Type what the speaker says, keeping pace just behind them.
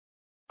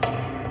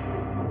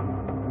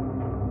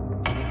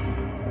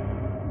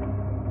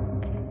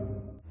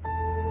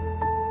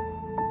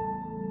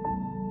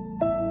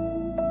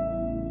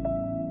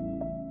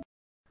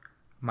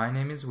My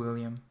name is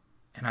William,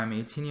 and I'm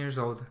 18 years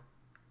old,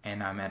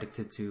 and I'm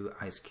addicted to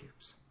ice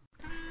cubes.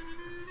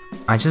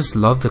 I just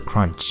love the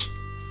crunch.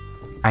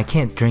 I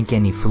can't drink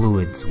any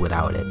fluids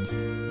without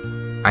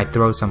it. I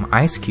throw some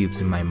ice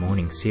cubes in my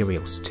morning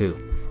cereals too.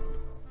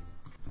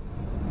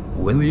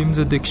 William's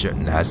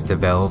addiction has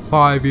developed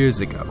 5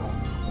 years ago,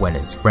 when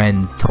his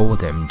friend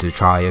told him to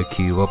try a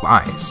cube of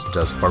ice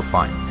just for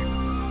fun.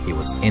 He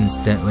was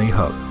instantly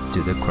hooked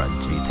to the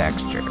crunchy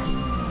texture.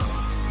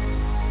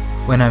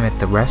 When I'm at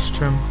the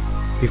restroom,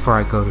 before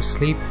I go to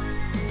sleep,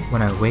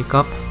 when I wake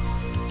up,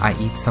 I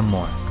eat some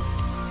more.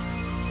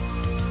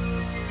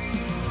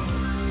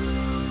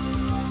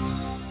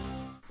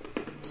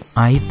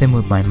 I eat them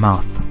with my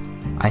mouth.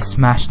 I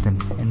smash them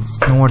and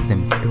snort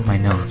them through my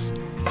nose,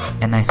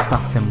 and I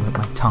suck them with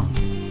my tongue.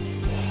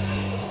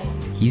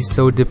 He's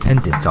so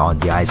dependent on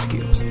the ice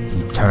cubes,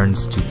 he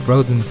turns to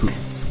frozen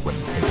foods when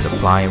his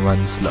supply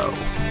runs low.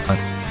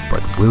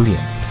 But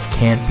Williams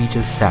can't be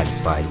just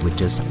satisfied with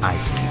just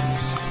ice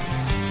cubes.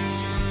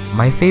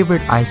 My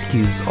favorite ice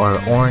cubes are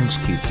orange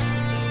cubes,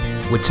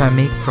 which I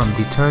make from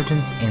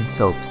detergents and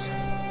soaps.